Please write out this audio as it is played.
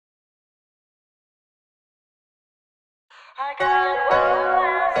Hey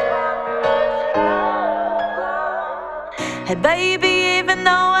baby, even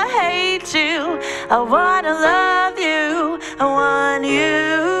though I hate you, I wanna love you, I want you.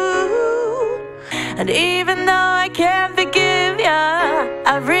 And even though I can't forgive you,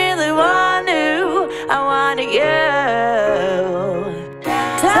 I really want to, I want you.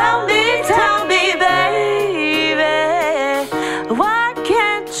 Tell me, baby, why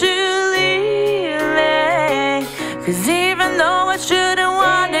can't you leave me? 'Cause even though I shouldn't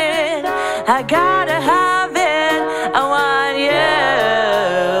want it, I gotta have it, I want you.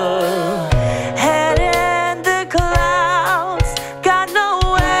 Head in the clouds, got no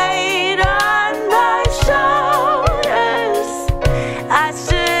weight on my shoulders. I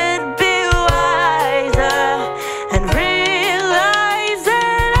should be wiser and realize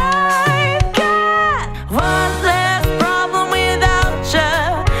that I've got one less problem without you.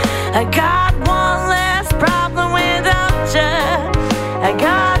 I got one less problem without you. I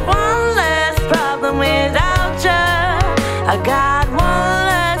got one less problem without you. I got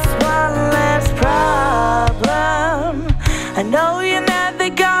one less problem. I know you're never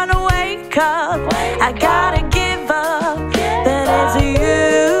gonna wake up. I gotta give up, but it's you.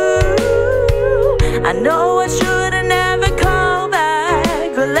 I know I should've never called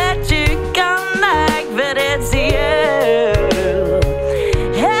back or let you come back, but it's you.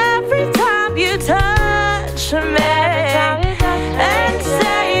 Every time you touch me and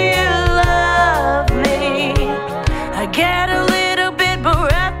say you love me, I get a little bit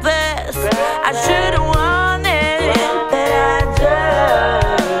breathless. I should've wanted it, but I do.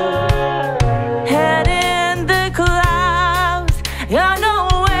 Head in the clouds, got no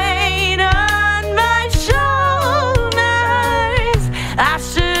weight on my shoulders. I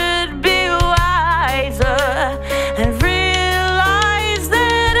should be wiser and realize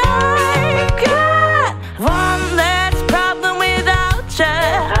that I've got one less problem without you.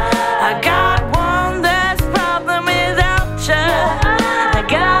 I got one less problem without you. I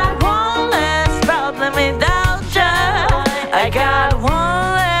got one less problem without you. I got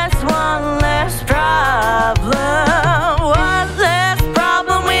one less problem. One less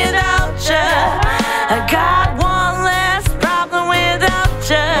problem without you. I got one less problem without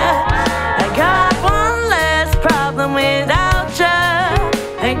you. I got one less problem without you.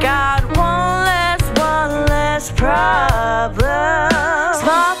 I got one less problem.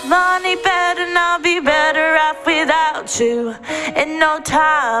 Small money better not be better off without you. In no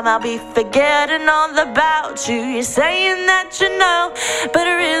time I'll be forgetting all about you. You're saying that you know, but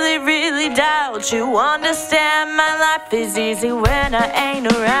I really doubt you. Understand my life is easy when I ain't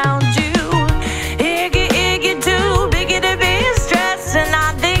around you. Iggy, too big to be stressed, and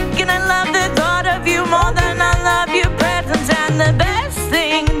I'm thinking I love the thought of you more than I love your presence. And the best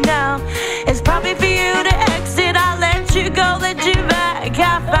thing now is probably for you to exit. I'll let you go, let you back.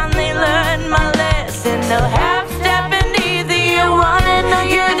 I finally learned my lesson. No half-stepping, either you want it or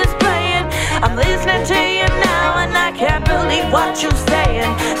you're just playing. I'm listening to you now and I can't believe what you're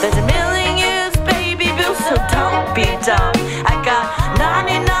saying. There's a million years, baby boo, so don't be dumb. I got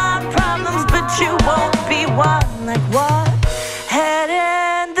 99 problems, but you won't be one. Like what? Head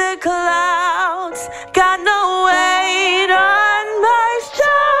in the clouds, got no weight on my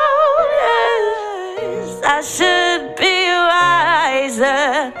shoulders. I should be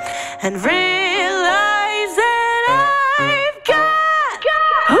wiser and realize that I've got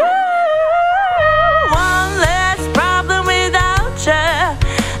one less problem without you.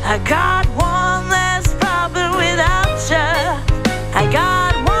 I got one